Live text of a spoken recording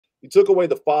You took away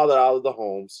the father out of the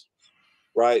homes,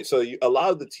 right? So a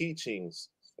lot of the teachings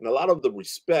and a lot of the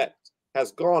respect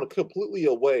has gone completely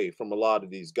away from a lot of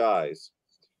these guys.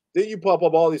 Then you pump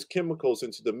up all these chemicals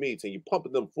into the meats and you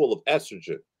pumping them full of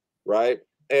estrogen, right?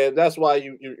 And that's why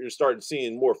you're starting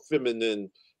seeing more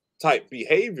feminine type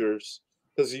behaviors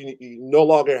because you no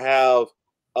longer have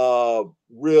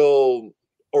real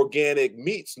organic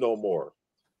meats no more.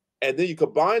 And then you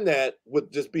combine that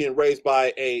with just being raised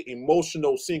by a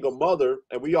emotional single mother,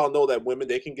 and we all know that women,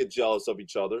 they can get jealous of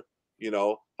each other.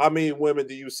 How many women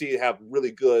do you see have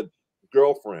really good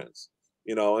girlfriends?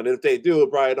 And if they do, it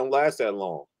probably don't last that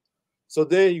long. So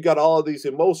then you got all of these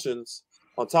emotions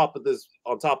on top of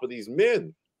these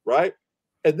men, right?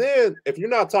 And then if you're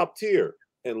not top tier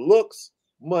in looks,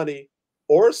 money,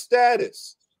 or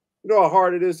status, you know how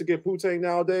hard it is to get putang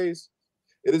nowadays?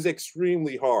 It is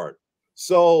extremely hard.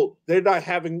 So they're not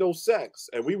having no sex.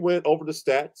 And we went over the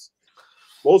stats.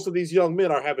 Most of these young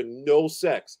men are having no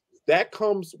sex. That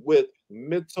comes with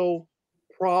mental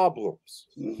problems.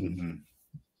 Mm-hmm.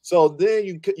 So then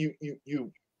you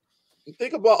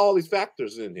think about all these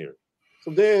factors in here.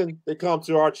 So then they come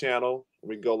to our channel and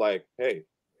we go like, hey,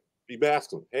 be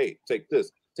masculine. Hey, take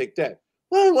this, take that.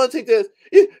 Well, I don't want to take this.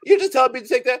 You're just telling me to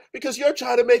take that because you're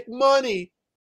trying to make money.